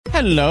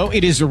Hello,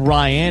 it is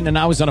Ryan, and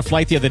I was on a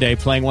flight the other day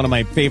playing one of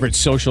my favorite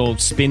social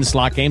spin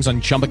slot games on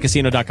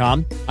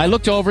ChumbaCasino.com. I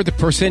looked over at the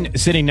person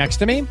sitting next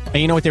to me, and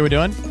you know what they were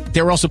doing?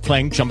 They were also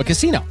playing Chumba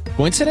Casino.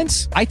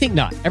 Coincidence? I think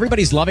not.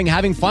 Everybody's loving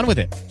having fun with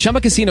it.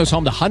 Chumba Casino is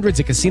home to hundreds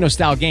of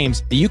casino-style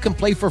games that you can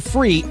play for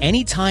free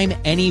anytime,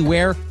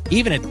 anywhere,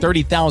 even at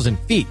 30,000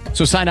 feet.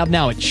 So sign up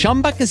now at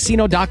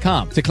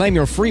ChumbaCasino.com to claim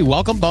your free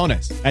welcome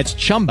bonus. That's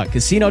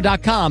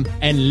ChumbaCasino.com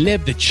and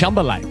live the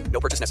Chumba life. No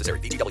purchase necessary.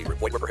 VGW.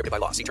 Void where prohibited by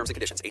law. See terms and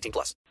conditions.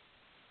 18+.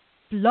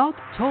 Blog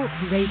Talk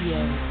Radio.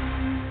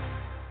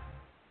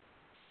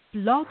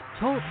 Blog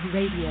Talk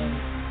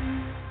Radio.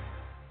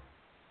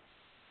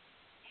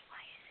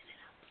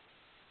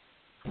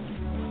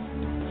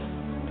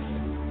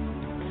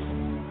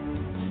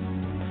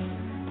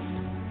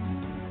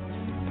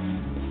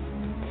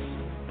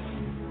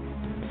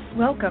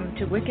 Welcome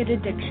to Wicked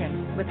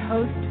Addiction with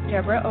host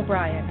Deborah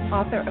O'Brien,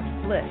 author of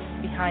Bliss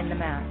Behind the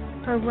Mask,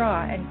 her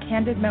raw and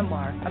candid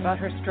memoir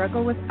about her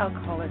struggle with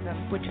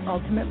alcoholism, which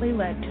ultimately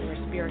led to her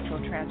spiritual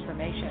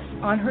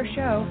transformation. On her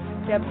show,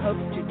 Deb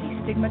hopes to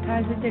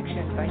destigmatize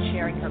addiction by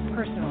sharing her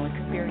personal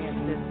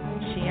experiences.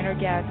 She and her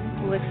guests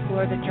will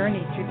explore the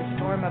journey through the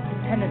storm of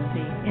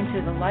dependency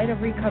into the light of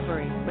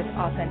recovery with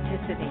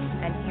authenticity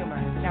and humor.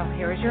 Now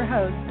here is your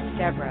host,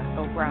 Deborah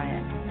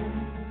O'Brien.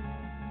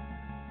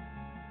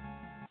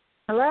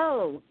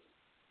 Hello.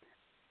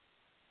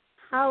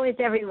 How is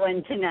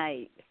everyone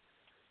tonight?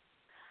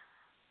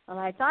 Well,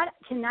 I thought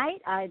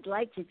tonight I'd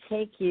like to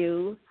take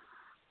you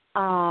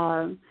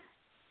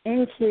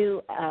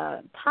into a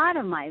part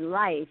of my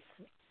life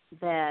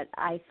that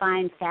I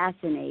find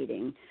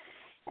fascinating.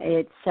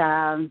 It's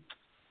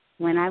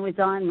when I was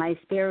on my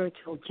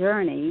spiritual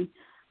journey,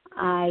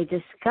 I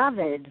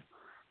discovered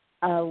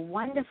a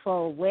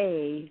wonderful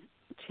way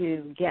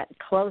to get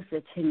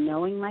closer to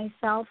knowing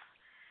myself.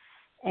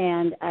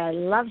 And I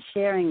love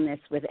sharing this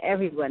with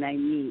everyone I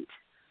meet.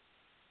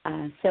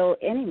 So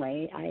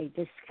anyway, I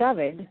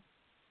discovered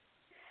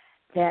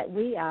that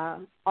we are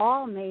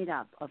all made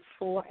up of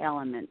 4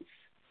 elements.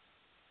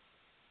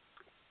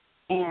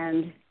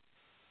 And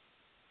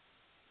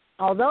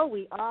although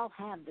we all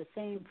have the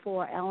same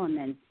 4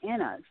 elements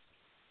in us,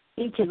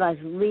 each of us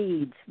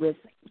leads with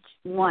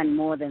one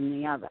more than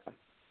the other.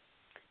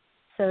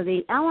 So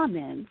the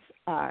elements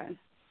are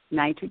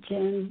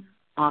nitrogen,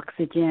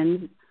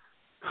 oxygen,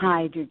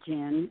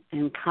 hydrogen,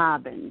 and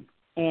carbon.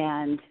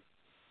 And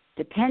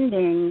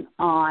depending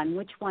on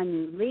which one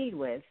you lead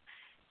with,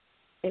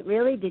 it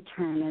really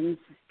determines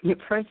your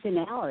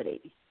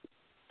personality.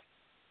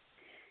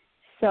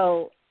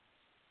 So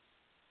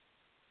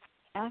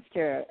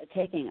after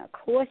taking a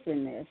course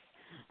in this,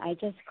 I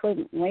just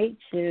couldn't wait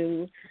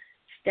to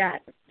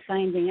start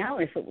finding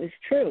out if it was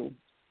true.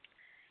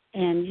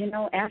 And, you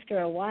know,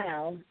 after a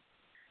while,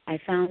 I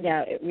found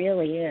out it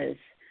really is.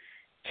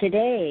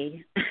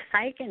 Today,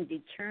 I can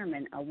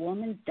determine a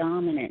woman's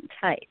dominant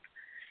type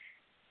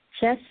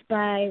just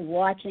by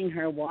watching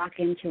her walk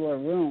into a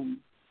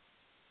room.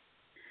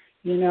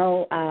 You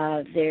know,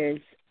 there's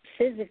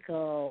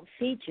physical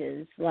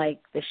features like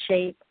the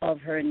shape of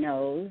her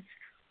nose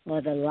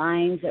or the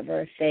lines of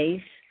her face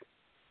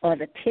or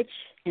the pitch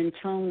and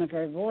tone of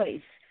her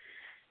voice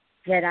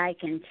that I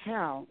can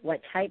tell what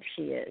type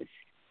she is.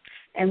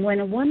 And when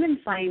a woman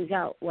finds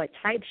out what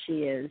type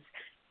she is,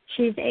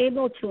 she's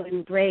able to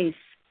embrace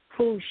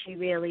who she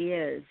really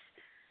is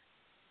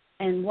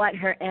and what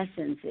her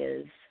essence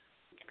is.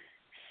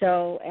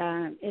 So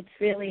it's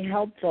really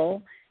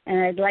helpful, and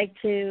I'd like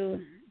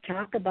to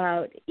talk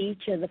about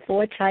each of the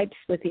 4 types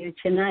with you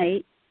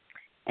tonight,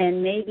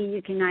 and maybe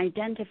you can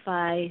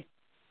identify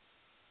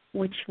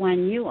which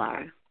one you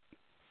are.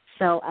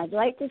 So I'd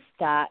like to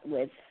start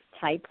with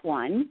type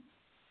 1.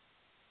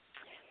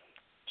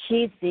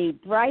 She's the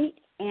bright,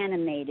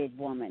 animated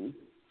woman,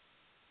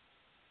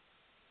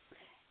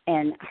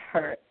 and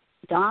her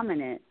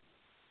dominant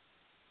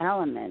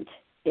element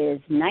is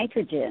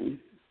nitrogen.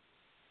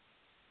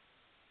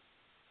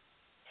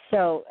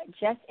 So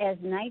just as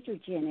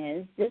nitrogen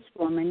is, this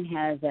woman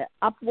has an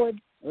upward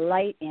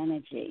light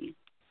energy.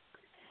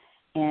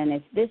 And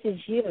if this is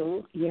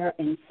you, you're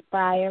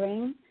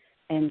inspiring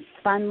and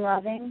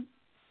fun-loving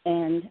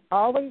and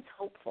always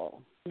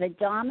hopeful. The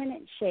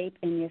dominant shape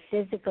in your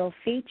physical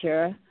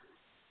feature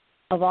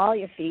of all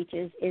your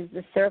features is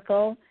the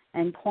circle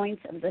and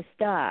points of the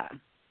star.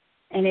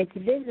 And it's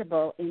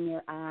visible in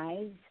your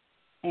eyes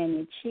and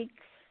your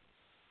cheeks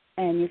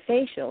and your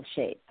facial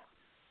shape.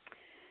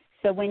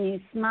 So when you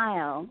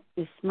smile,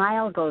 your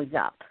smile goes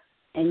up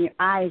and your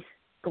eyes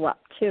go up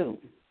too.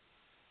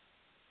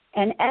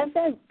 And as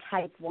a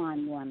type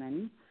 1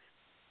 woman,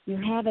 you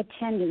have a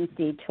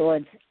tendency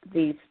towards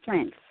these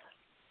strengths.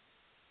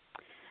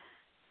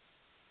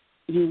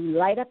 You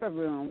light up a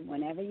room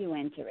whenever you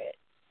enter it.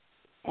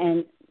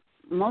 And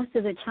most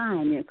of the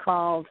time you're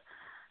called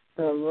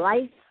the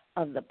life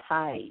of the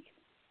party.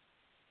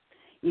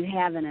 You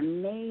have an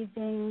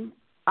amazing,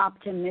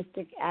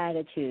 optimistic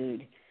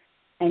attitude,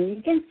 and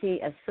you can see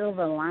a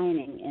silver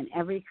lining in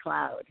every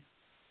cloud.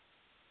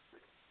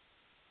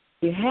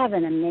 You have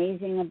an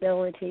amazing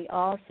ability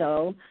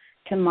also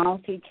to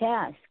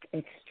multitask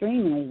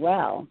extremely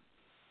well,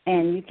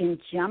 and you can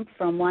jump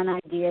from one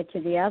idea to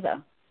the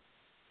other.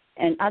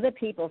 And other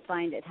people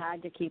find it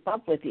hard to keep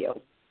up with you.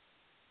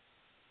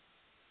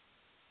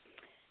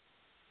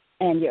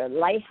 And you're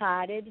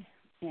lighthearted,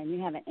 and you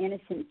have an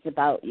innocence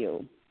about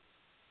you.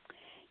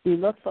 You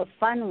look for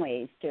fun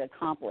ways to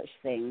accomplish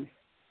things,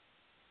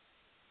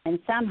 and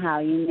somehow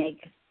you make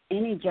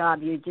any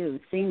job you do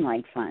seem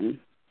like fun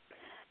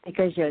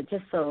because you're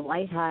just so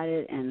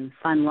lighthearted and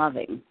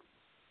fun-loving.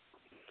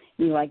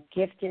 You are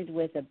gifted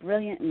with a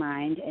brilliant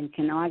mind and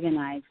can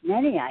organize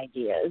many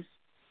ideas,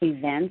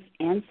 events,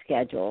 and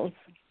schedules,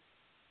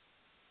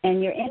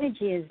 and your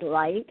energy is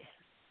light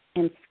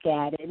and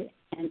scattered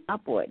and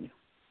upward.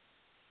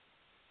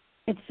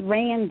 It's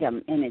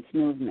random in its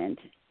movement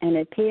and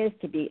appears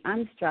to be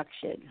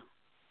unstructured.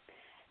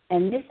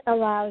 And this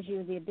allows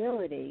you the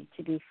ability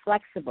to be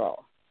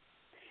flexible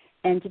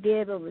and to be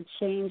able to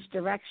change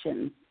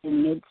direction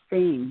in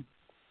midstream.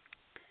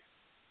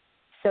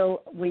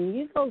 So when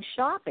you go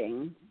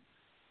shopping,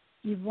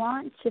 you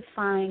want to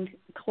find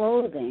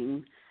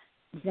clothing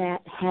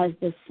that has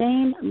the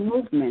same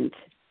movement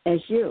as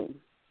you.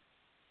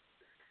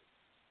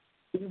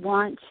 You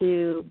want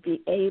to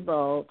be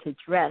able to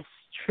dress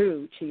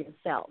true to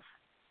yourself.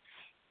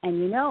 And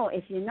you know,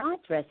 if you're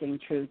not dressing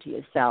true to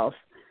yourself,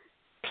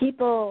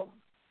 people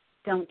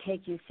don't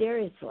take you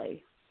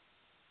seriously.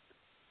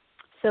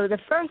 So the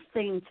first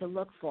thing to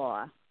look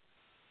for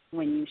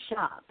when you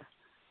shop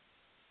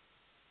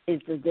is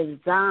the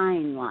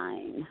design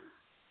line.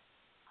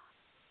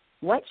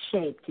 What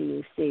shape do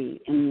you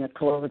see in the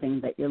clothing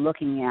that you're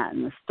looking at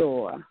in the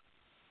store?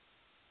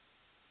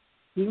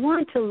 You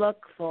want to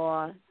look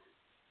for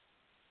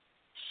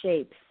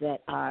shapes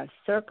that are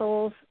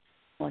circles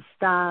or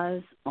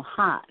stars or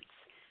hearts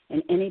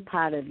in any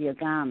part of your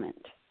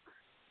garment.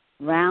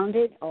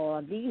 Rounded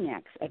or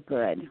V-necks are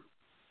good,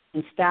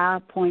 and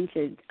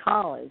star-pointed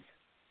collars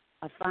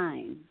are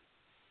fine.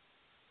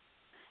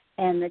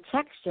 And the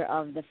texture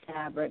of the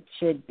fabric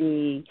should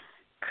be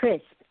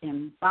crisp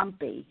and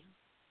bumpy.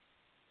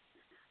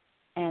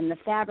 And the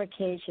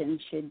fabrication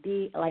should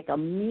be like a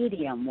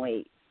medium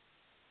weight,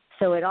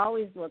 so it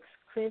always looks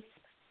crisp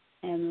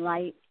and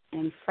light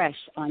and fresh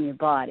on your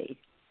body.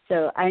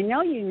 So I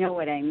know you know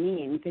what I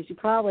mean, because you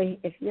probably,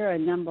 if you're a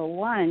number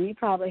one, you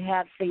probably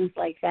have things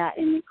like that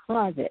in your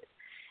closet.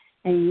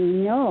 And you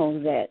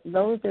know that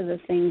those are the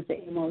things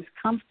that you're most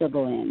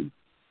comfortable in.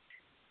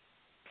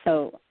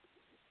 So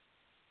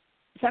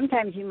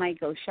sometimes you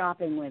might go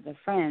shopping with a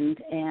friend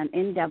and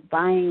end up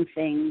buying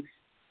things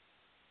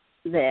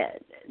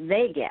that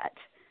they get.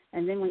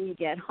 And then when you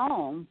get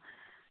home,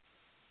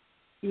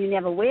 you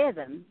never wear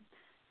them.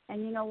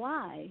 And you know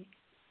why?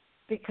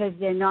 Because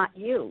they're not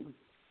you.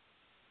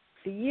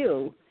 For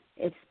you,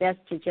 it's best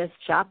to just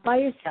shop by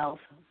yourself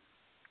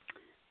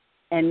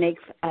and make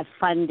a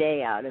fun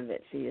day out of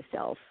it for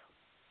yourself.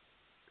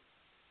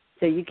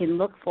 So you can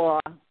look for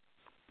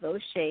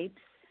those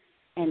shapes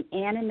and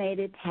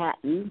animated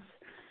patterns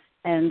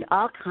and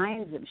all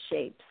kinds of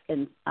shapes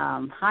and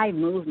high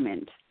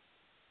movement.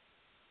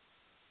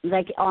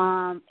 Like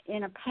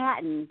in a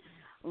pattern,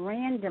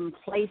 random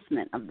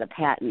placement of the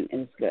pattern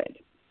is good.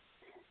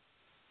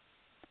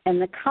 And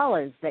the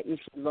colors that you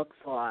should look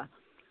for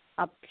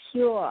are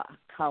pure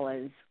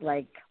colors,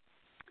 like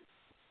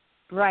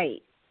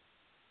bright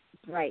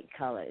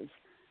colors.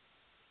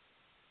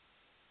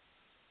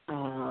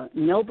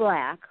 No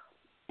black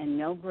and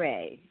no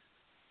gray.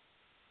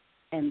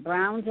 And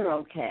browns are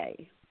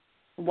okay.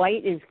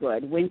 White is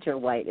good. Winter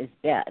white is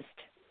best.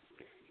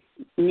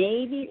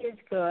 Navy is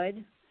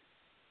good.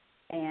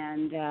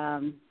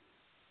 And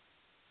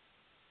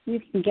you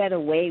can get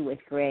away with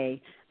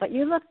gray, but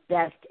you look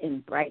best in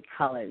bright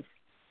colors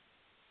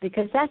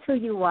because that's who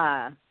you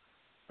are,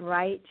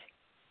 bright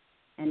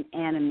and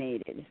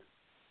animated.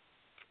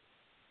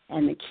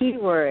 And the key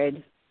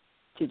word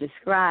to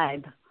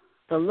describe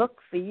the look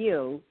for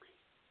you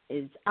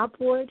is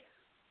upward,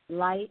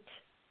 light,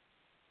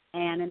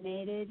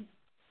 animated,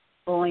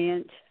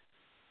 buoyant,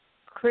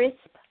 crisp,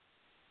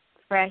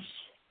 fresh,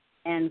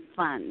 and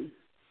fun.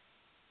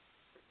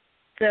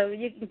 So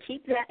you can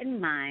keep that in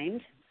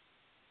mind.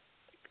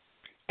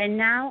 And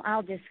now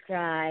I'll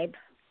describe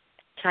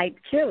type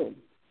 2.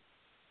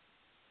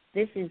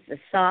 This is the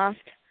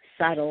soft,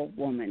 subtle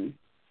woman.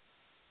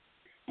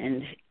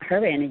 And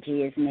her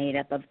energy is made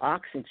up of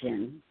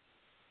oxygen.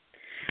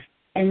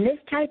 And this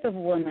type of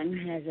woman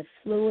has a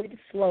fluid,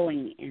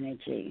 flowing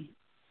energy.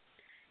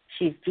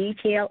 She's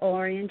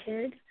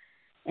detail-oriented,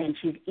 and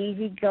she's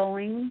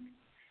easygoing,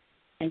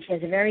 and she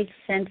has a very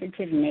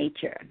sensitive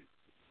nature.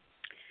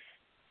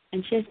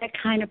 And she has that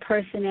kind of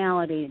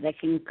personality that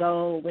can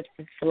go with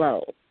the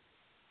flow.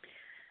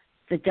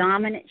 The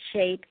dominant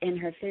shape in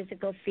her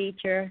physical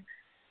feature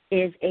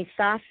is a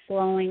soft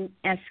flowing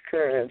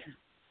S-curve,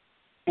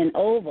 an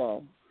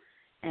oval,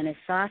 and a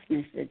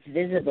softness that's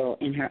visible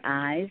in her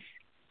eyes,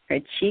 her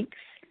cheeks,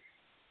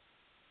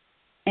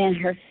 and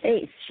her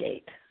face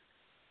shape.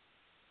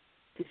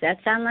 Does that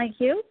sound like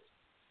you?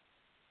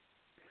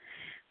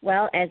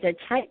 Well, as a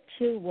type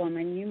 2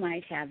 woman, you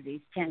might have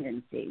these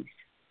tendencies.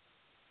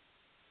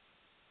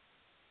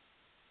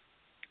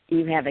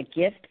 You have a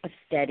gift of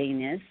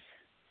steadiness,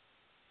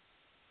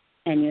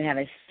 and you have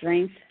a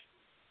strength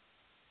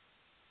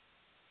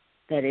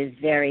that is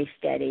very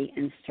steady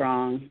and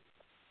strong.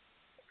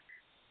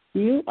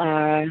 You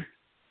are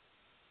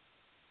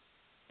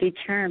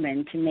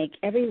determined to make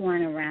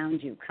everyone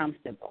around you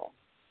comfortable.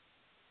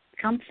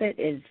 Comfort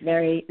is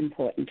very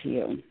important to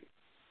you.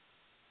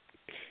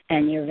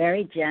 And you're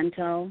very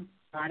gentle,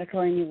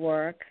 methodical in your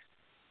work.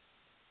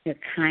 You're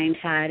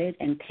kind-hearted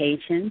and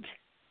patient.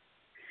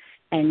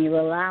 And you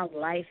allow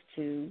life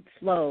to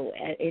flow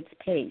at its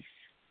pace.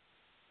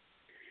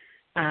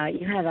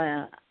 You have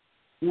a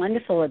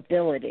wonderful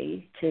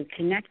ability to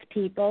connect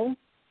people,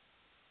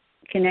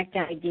 connect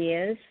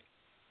ideas,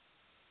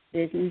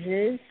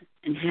 businesses,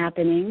 and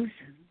happenings.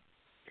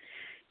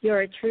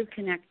 You're a true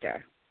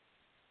connector.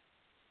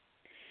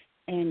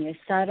 And you're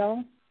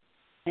subtle,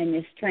 and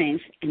your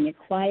strength and your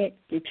quiet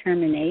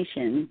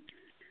determination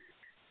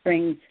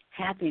brings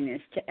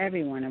happiness to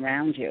everyone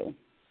around you.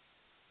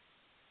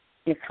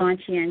 You're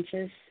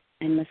conscientious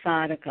and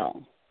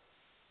methodical.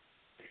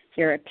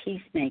 You're a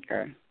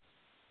peacemaker.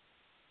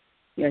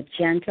 You're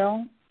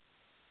gentle,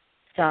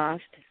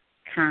 soft,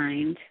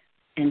 kind,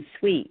 and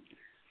sweet.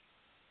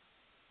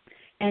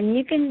 And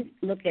you can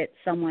look at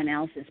someone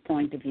else's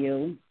point of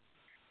view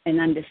and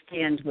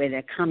understand where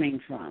they're coming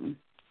from.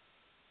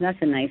 That's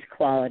a nice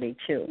quality,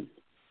 too.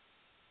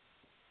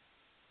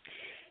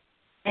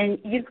 And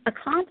you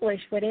accomplish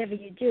whatever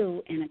you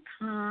do in a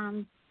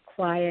calm,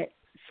 quiet,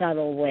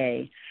 subtle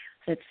way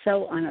that's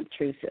so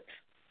unobtrusive.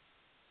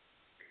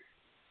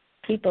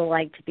 People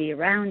like to be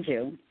around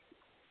you.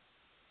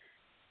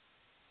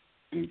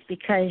 And it's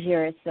because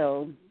you're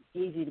so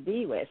easy to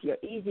be with. You're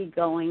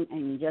easygoing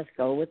and you just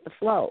go with the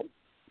flow.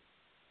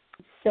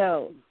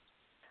 So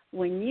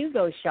when you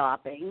go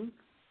shopping,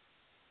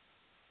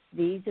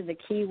 these are the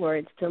key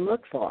words to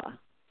look for: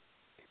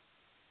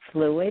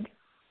 fluid,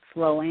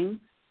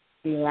 flowing,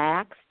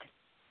 relaxed,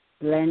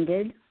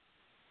 blended,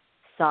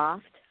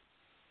 soft,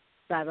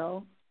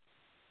 subtle,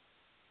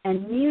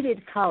 and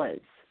muted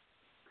colors.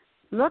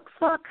 Look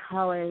for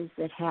colors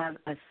that have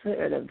a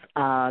sort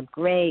of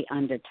gray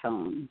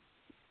undertone.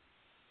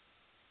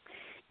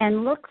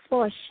 And look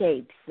for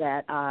shapes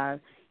that are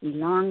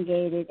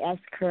elongated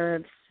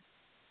S-curves,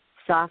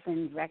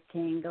 softened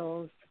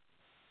rectangles,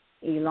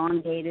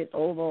 elongated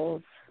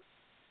ovals.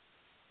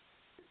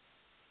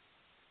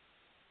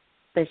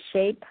 The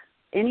shape,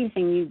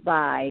 anything you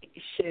buy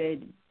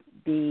should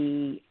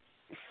be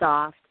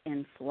soft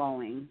and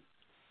flowing.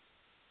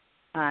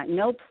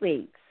 No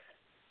pleats,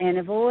 and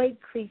avoid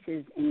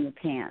creases in your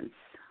pants.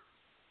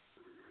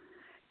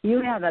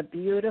 You have a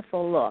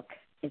beautiful look.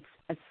 It's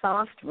a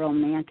soft,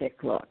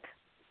 romantic look,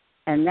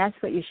 and that's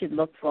what you should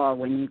look for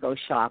when you go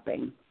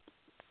shopping.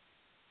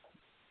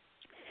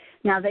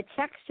 Now, the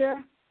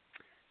texture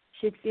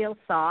should feel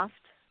soft,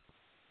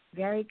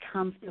 very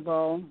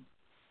comfortable,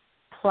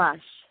 plush.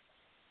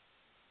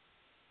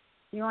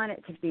 You want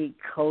it to be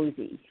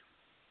cozy.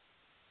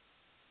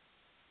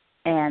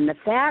 And the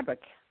fabric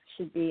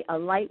should be a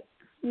light,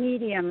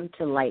 medium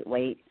to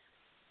lightweight.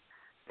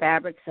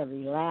 Fabrics are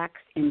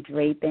relaxed and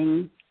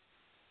draping,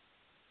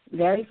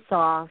 very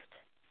soft,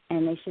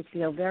 and they should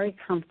feel very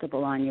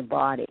comfortable on your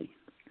body.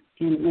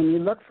 And when you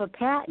look for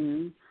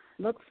pattern,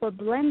 look for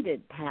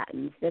blended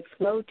patterns that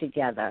flow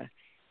together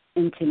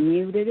into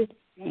muted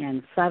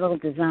and subtle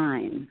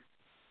design.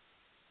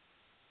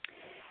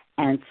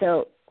 And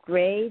so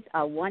grays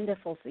are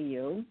wonderful for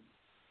you,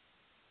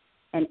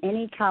 and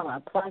any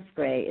color plus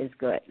gray is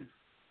good.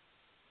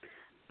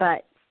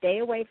 But stay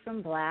away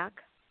from black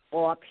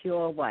or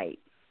pure white.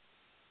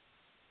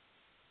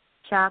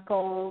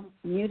 Charcoal,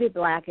 muted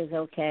black is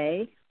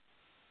okay.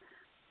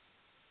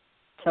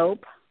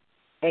 Taupe,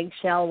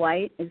 eggshell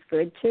white is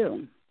good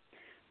too.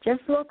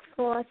 Just look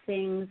for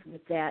things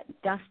with that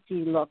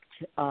dusty look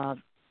of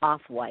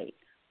off-white.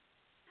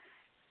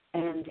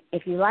 And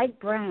if you like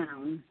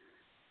brown,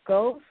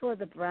 go for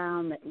the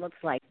brown that looks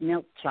like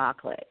milk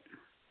chocolate.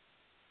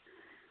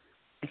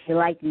 If you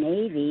like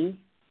navy,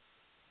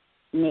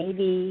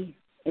 navy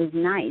is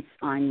nice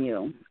on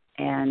you.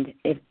 And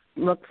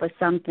look for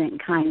something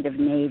kind of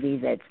navy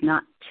that's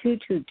not too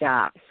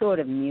dark, sort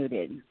of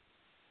muted.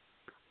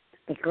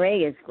 The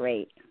gray is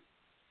great.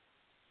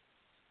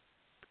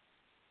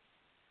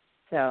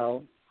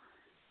 So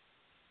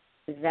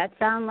does that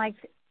sound like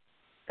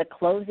the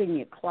clothes in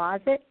your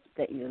closet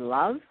that you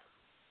love?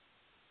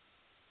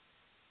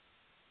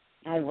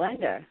 I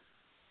wonder.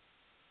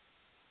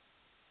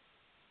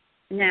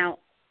 Now,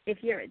 if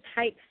you're a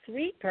type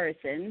 3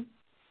 person,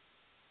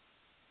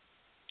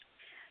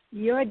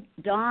 your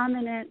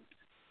dominant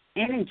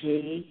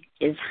energy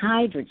is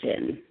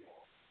hydrogen.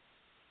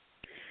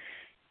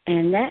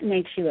 And that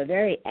makes you a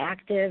very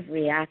active,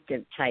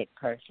 reactive type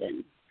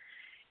person.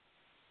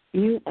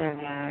 You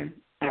are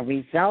a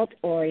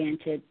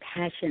result-oriented,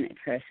 passionate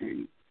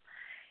person.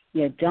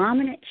 Your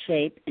dominant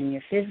shape and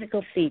your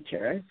physical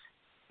features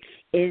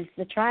is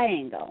the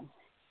triangle.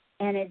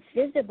 And it's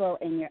visible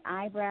in your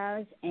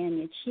eyebrows and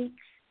your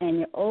cheeks and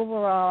your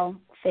overall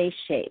face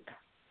shape.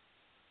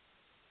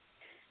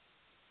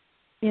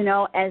 You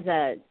know, as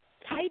a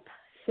type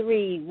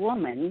 3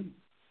 woman,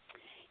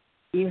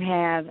 you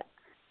have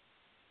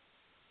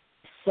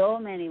so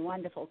many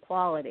wonderful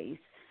qualities.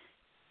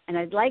 And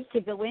I'd like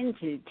to go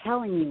into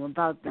telling you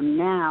about them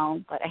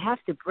now, but I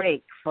have to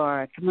break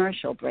for a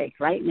commercial break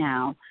right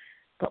now.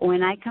 But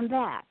when I come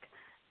back,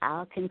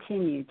 I'll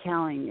continue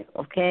telling you,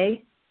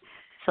 okay?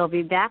 So I'll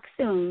be back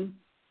soon.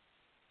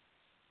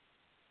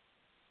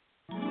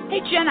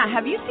 Hey, Jenna,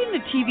 have you seen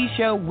the TV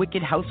show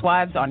Wicked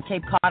Housewives on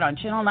Cape Cod on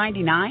Channel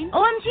 99?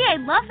 OMG, I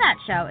love that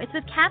show. It's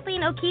with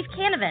Kathleen O'Keefe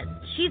Canavas.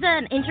 She's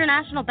an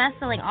international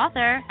best-selling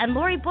author, and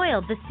Lori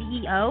Boyle, the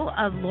CEO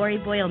of Lori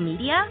Boyle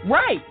Media.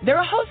 Right.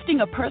 They're hosting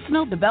a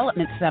personal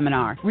development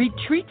seminar,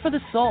 Retreat for the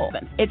Soul.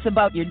 It's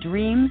about your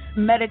dreams,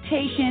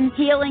 meditation,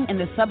 healing, and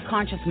the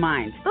subconscious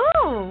mind.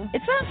 Ooh.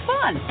 It sounds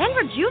fun. And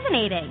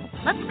rejuvenating.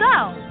 Let's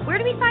go. Where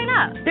do we sign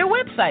up? Their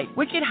website,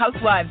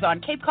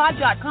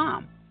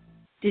 wickedhousewivesonCapeCod.com.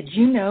 Did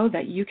you know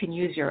that you can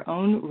use your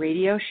own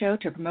radio show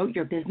to promote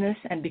your business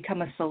and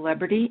become a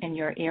celebrity in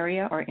your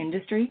area or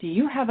industry? Do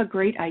you have a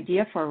great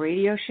idea for a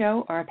radio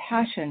show or a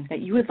passion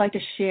that you would like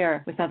to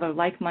share with other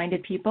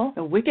like-minded people?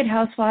 The Wicked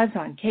Housewives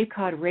on Cape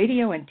Cod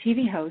radio and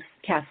TV hosts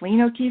Kathleen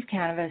O'Keefe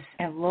Canavas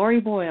and Lori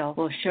Boyle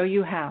will show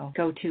you how.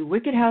 Go to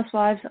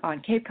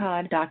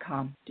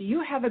wickedhousewivesonCapeCod.com. Do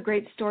you have a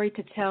great story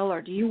to tell,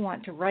 or do you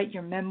want to write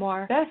your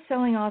memoir?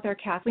 Best-selling author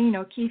Kathleen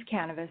O'Keefe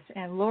Canavas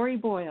and Lori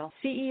Boyle,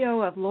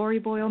 CEO of Lori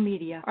Boyle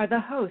Media, are the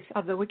hosts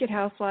of the Wicked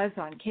Housewives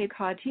on Cape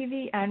Cod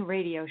TV and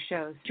radio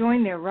shows.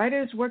 Join their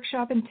Writers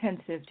Workshop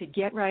Intensive to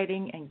get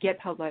writing and get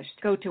published.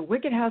 Go to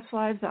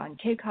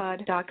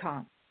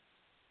wickedhousewivesonCapeCod.com.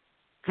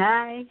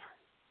 Hi,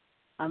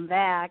 I'm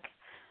back.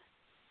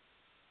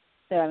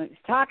 So I was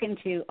talking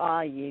to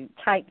all you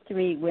type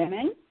 3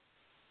 women.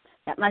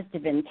 That must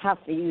have been tough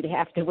for you to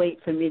have to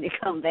wait for me to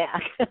come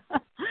back,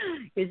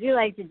 because you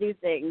like to do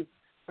things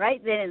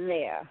right then and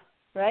there,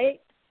 right?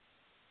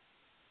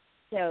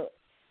 So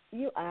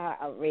you are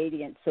a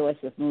radiant source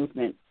of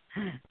movement.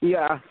 You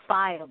are a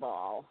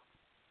fireball.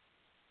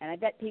 And I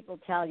bet people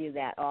tell you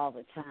that all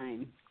the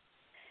time.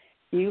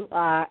 You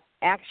are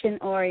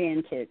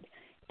action-oriented,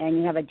 and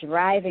you have a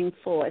driving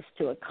force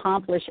to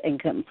accomplish and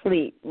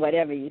complete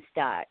whatever you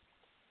start.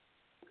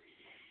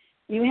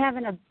 You have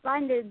an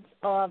abundance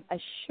of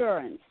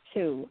assurance,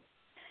 too,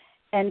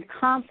 and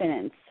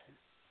confidence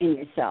in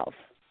yourself.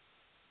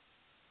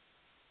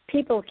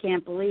 People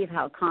can't believe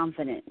how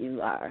confident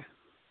you are.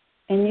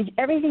 And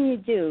everything you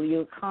do,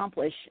 you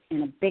accomplish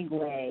in a big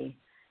way.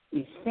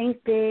 You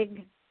think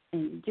big,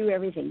 and you do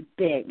everything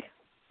big.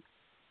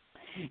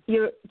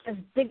 You're just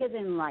bigger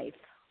than life.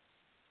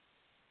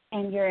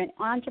 And you're an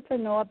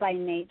entrepreneur by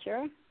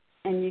nature,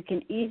 and you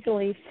can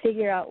easily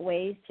figure out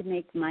ways to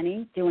make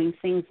money doing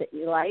things that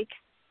you like.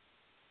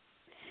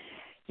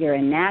 You're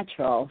a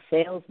natural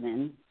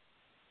salesman.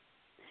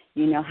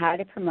 You know how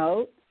to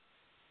promote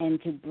and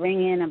to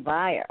bring in a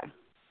buyer.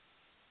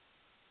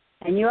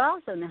 And you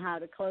also know how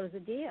to close a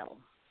deal.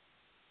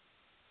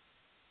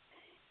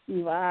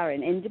 You are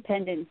an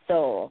independent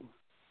soul,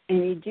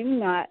 and you do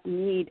not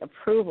need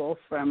approval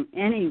from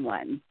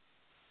anyone.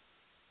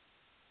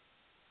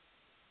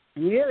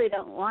 And you really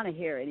don't want to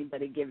hear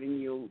anybody giving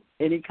you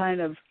any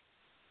kind of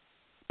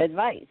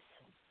advice,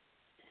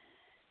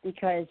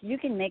 because you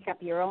can make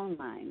up your own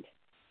mind.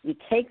 You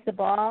take the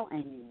ball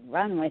and you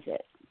run with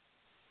it.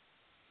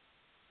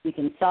 You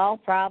can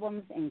solve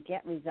problems and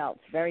get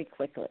results very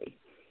quickly.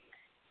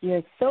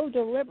 You're so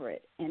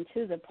deliberate and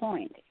to the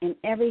point in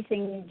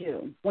everything you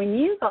do. When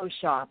you go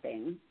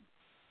shopping,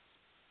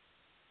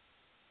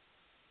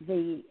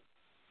 the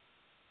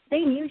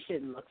thing you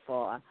should look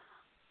for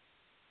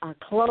are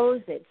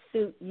clothes that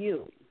suit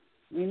you.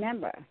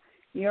 Remember,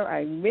 you're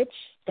a rich,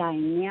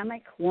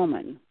 dynamic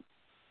woman.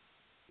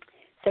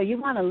 So you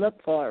want to look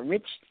for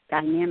rich,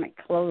 dynamic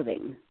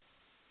clothing.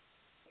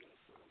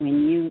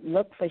 When you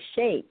look for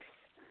shapes,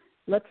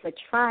 look for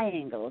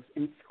triangles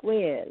and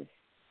squares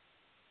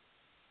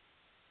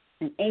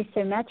and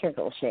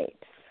asymmetrical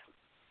shapes.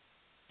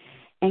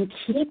 And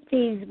keep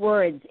these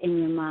words in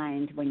your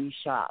mind when you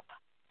shop.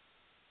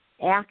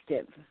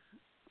 Active,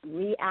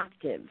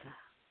 reactive,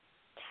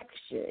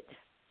 textured,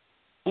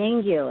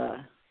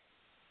 angular,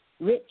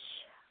 rich,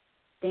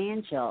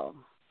 substantial,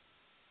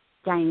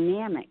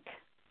 dynamic,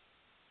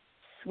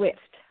 swift.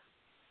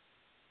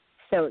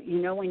 So,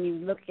 when you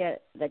look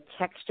at the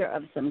texture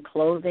of some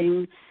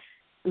clothing,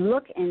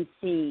 look and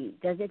see,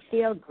 does it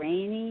feel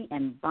grainy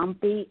and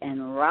bumpy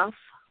and rough?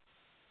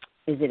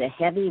 Is it a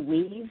heavy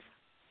weave?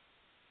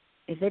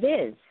 If it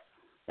is,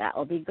 that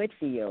will be good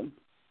for you.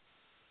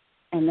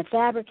 And the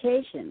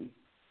fabrication,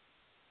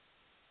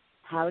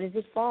 how does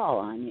it fall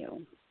on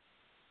you?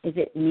 Is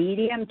it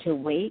medium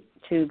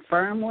to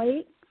firm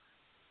weight?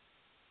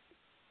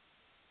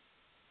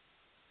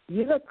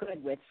 You look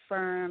good with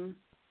firm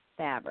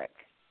fabric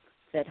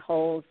that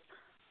holds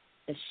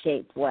the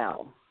shape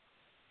well.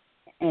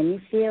 and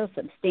you feel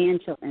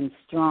substantial and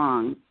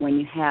strong when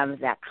you have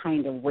that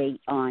kind of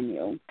weight on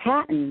you.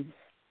 Patterns,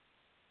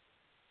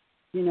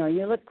 you know,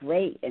 you look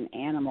great in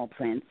animal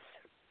prints.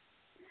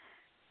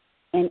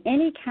 And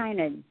any kind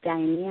of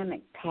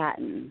dynamic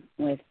pattern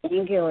with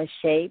angular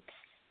shapes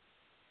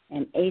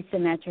and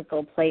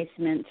asymmetrical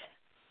placement,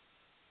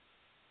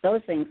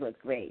 those things look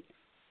great.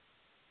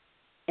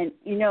 And,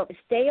 you know,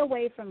 stay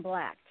away from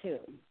black, too,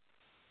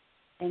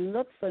 and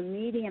look for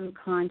medium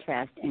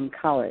contrast in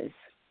colors.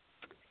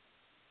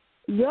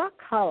 Your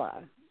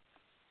color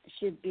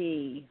should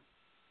be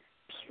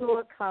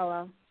pure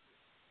color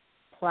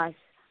plus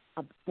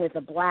with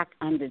a black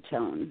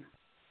undertone.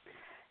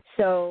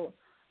 So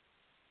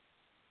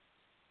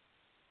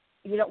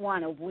you don't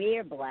want to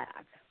wear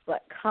black,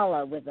 but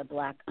color with a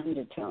black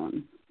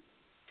undertone.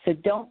 So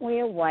don't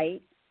wear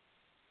white,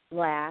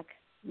 black,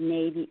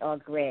 navy, or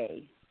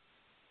gray.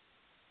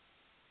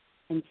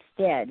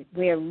 Instead,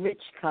 wear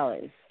rich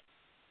colors,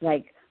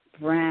 like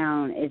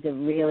brown is a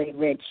really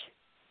rich,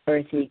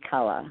 earthy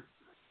color,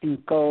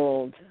 and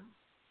gold.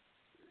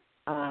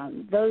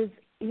 Those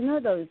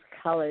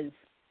colors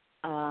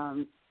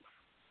in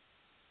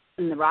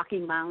the Rocky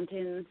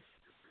Mountains.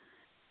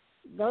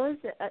 Those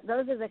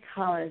are the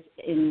colors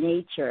in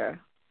nature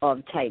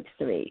of type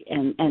 3,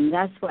 and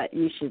that's what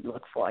you should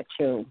look for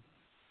too.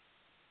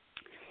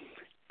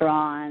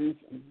 Bronze,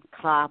 and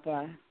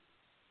copper,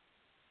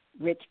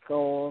 rich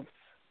golds,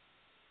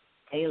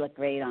 they look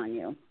great on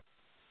you.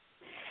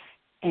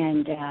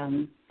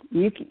 And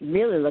you can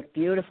really look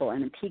beautiful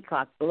in a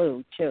peacock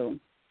blue too.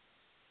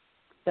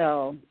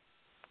 So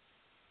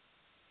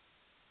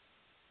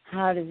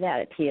how does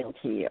that appeal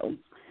to you?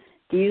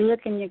 Do you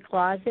look in your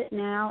closet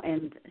now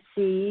and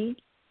see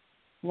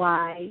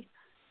why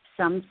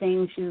some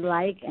things you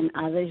like and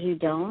others you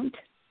don't?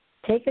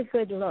 Take a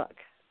good look.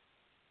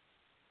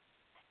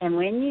 And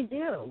when you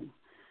do,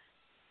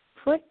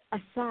 put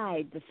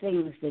aside the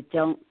things that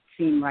don't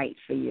seem right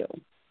for you,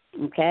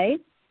 okay?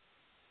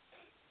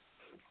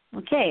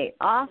 Okay,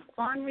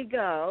 on we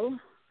go.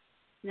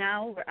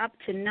 Now we're up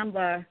to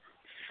number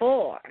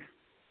 4.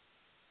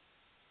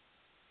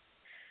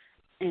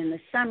 And the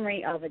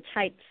summary of a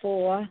type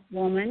 4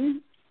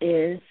 woman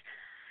is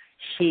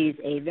she's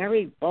a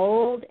very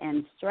bold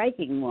and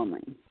striking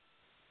woman.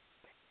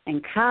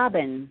 And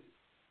carbon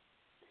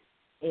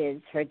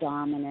is her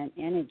dominant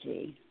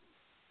energy.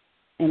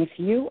 And if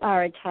you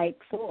are a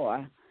type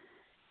 4,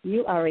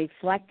 you are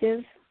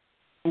reflective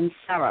and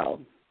thorough.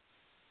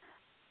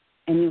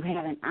 And you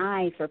have an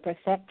eye for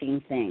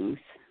perfecting things.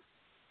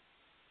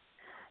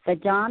 The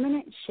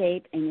dominant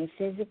shape in your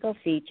physical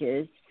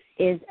features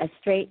is a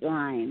straight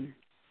line,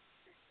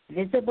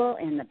 visible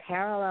in the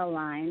parallel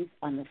lines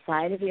on the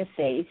side of your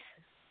face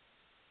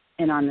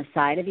and on the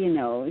side of your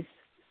nose,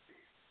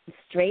 a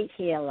straight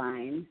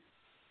hairline,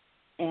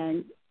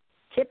 and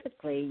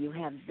typically you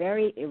have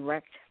very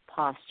erect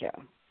posture.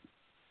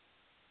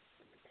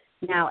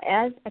 Now,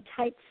 as a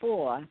type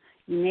 4,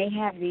 you may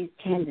have these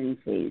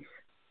tendencies.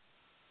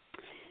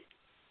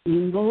 You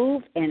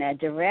move in a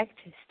direct,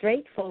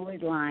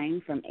 straightforward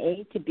line from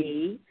A to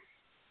B,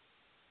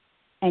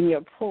 and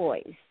you're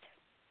poised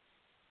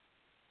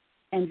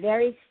and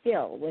very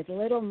still with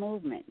little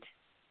movement.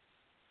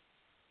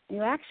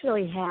 You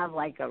actually have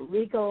like a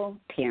regal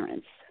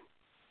appearance.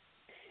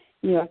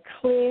 You are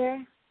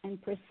clear and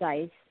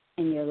precise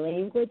in your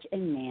language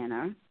and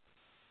manner,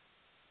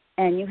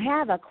 and you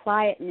have a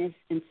quietness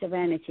and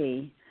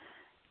serenity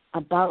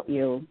about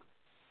you,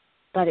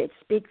 but it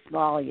speaks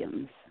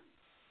volumes.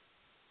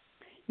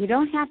 You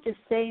don't have to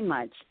say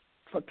much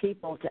for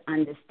people to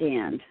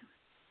understand.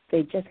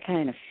 They just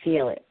kind of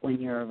feel it when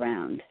you're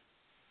around.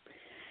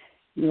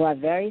 You are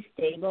very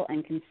stable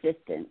and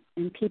consistent,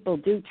 and people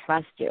do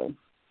trust you.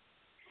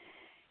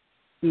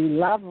 You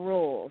love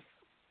rules,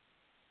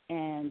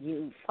 and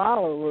you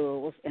follow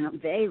rules and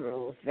obey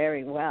rules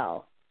very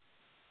well.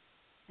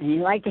 And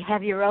you like to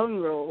have your own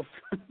rules.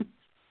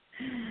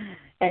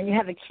 And you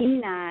have a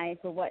keen eye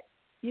for what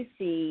you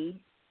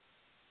see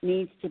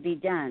needs to be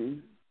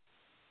done.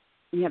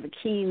 You have a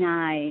keen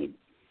eye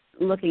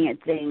looking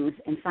at things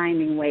and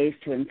finding ways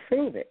to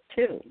improve it,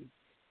 too,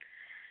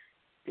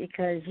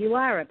 because you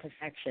are a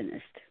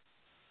perfectionist.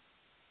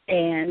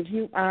 And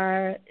you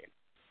are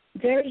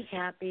very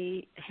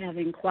happy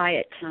having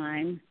quiet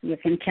time. You're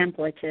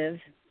contemplative,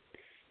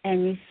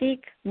 and you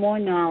seek more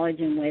knowledge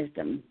and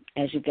wisdom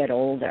as you get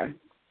older.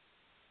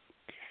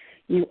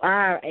 You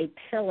are a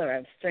pillar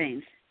of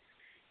strength,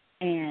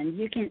 and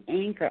you can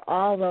anchor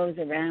all those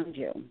around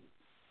you.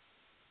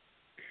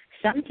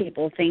 Some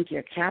people think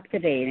you're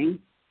captivating,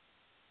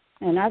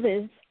 and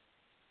others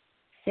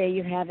say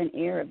you have an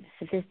air of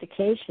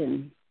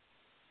sophistication.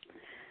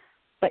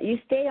 But you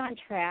stay on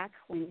track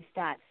when you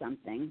start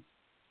something,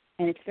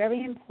 and it's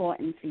very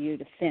important for you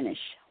to finish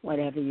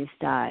whatever you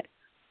start.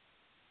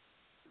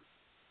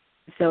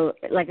 So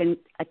like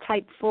a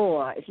type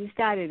 4, if you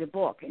started a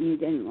book and you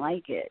didn't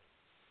like it,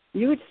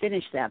 you would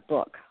finish that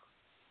book,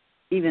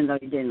 even though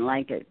you didn't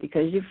like it,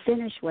 because you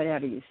finish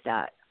whatever you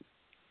start.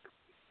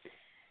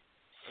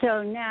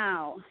 So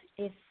now,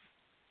 if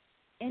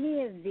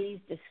any of these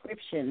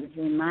descriptions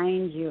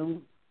remind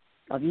you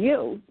of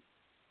you,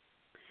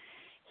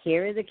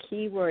 here are the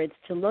key words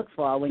to look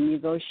for when you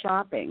go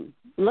shopping.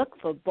 Look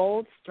for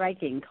bold,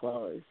 striking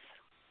clothes.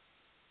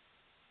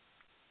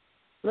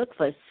 Look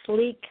for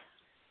sleek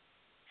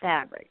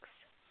fabrics,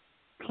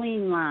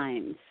 clean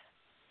lines,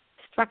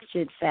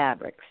 structured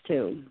fabrics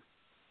too.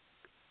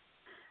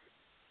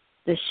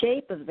 The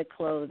shape of the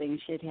clothing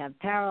should have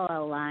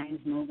parallel lines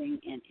moving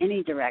in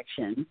any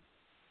direction.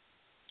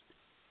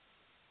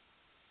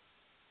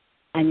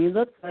 And you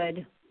look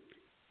good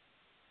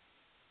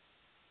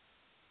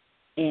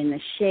in the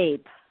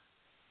shape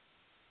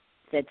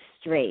that's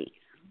straight,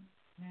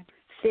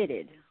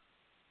 fitted.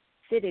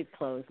 Fitted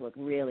clothes look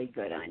really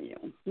good on you.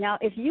 Now,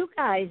 if you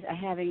guys are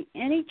having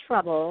any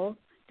trouble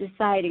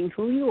deciding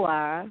who you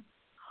are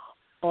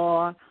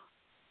or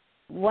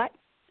what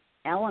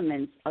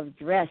elements of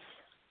dress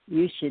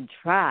you should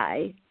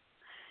try,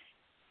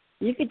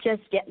 you could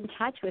just get in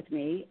touch with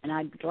me, and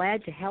I'd be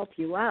glad to help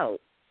you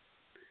out.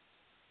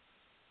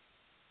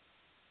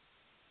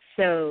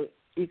 So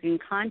you can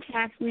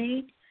contact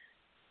me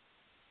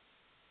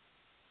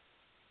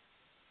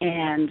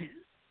and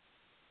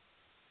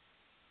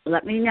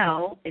let me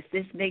know if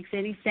this makes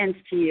any sense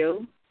to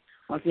you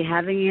or if you're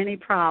having any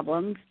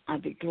problems.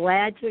 I'd be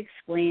glad to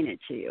explain it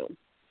to you.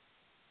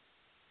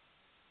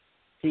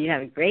 So you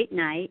have a great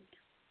night,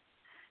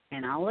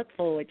 and I'll look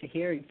forward to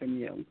hearing from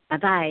you.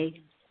 Bye-bye.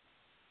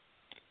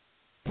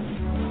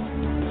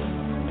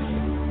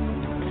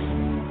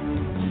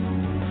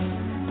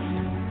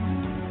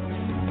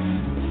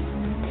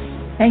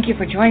 Thank you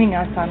for joining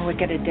us on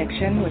Wicked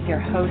Addiction with your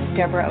host,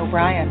 Deborah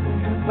O'Brien.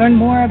 Learn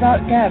more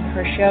about Deb,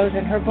 her shows,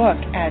 and her book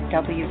at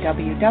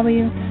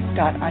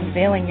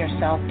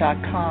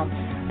www.unveilingyourself.com.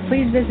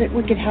 Please visit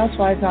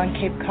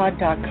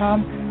wickedhousewivesonCapeCod.com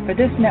for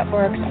this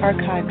network's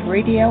archived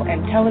radio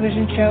and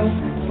television shows,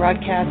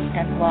 broadcasts,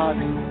 and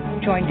blogs.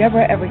 Join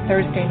Deborah every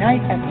Thursday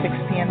night at 6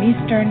 p.m.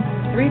 Eastern,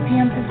 3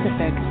 p.m.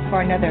 Pacific for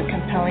another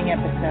compelling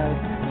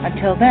episode.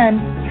 Until then,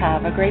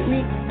 have a great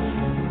week.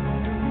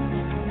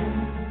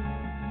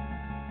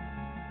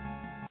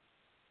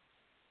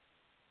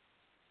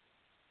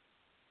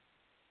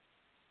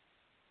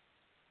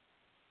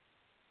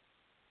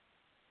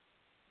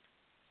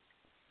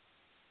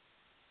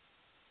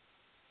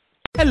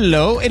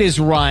 Hello, it is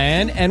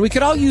Ryan, and we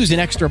could all use an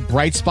extra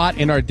bright spot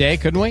in our day,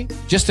 couldn't we?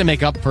 Just to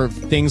make up for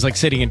things like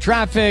sitting in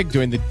traffic,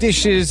 doing the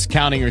dishes,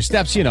 counting your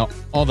steps, you know,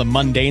 all the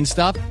mundane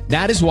stuff.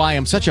 That is why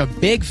I'm such a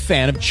big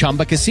fan of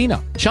Chumba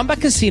Casino. Chumba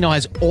Casino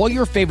has all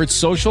your favorite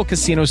social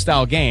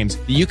casino-style games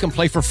that you can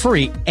play for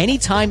free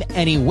anytime,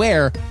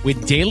 anywhere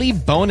with daily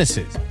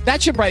bonuses.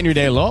 That should brighten your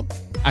day a little.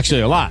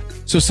 Actually, a lot.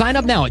 So sign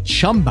up now at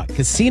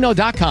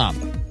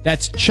ChumbaCasino.com.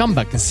 That's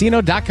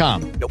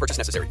ChumbaCasino.com. No purchase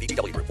necessary.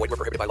 VGW Group. Void where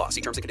prohibited by law. See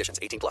terms and conditions.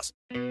 18+.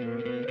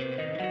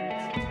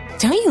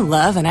 Don't you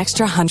love an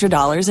extra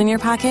 $100 in your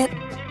pocket?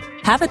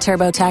 Have a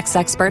TurboTax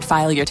expert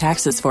file your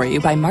taxes for you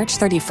by March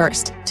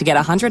 31st to get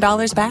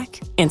 $100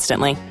 back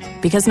instantly.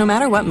 Because no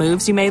matter what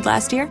moves you made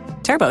last year,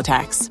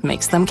 TurboTax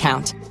makes them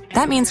count.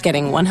 That means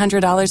getting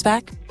 $100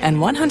 back and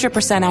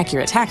 100%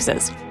 accurate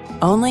taxes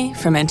only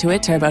from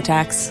Intuit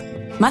TurboTax.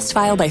 Must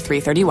file by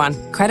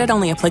 3/31. Credit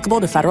only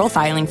applicable to federal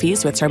filing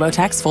fees with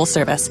TurboTax full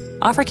service.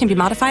 Offer can be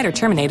modified or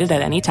terminated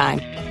at any time.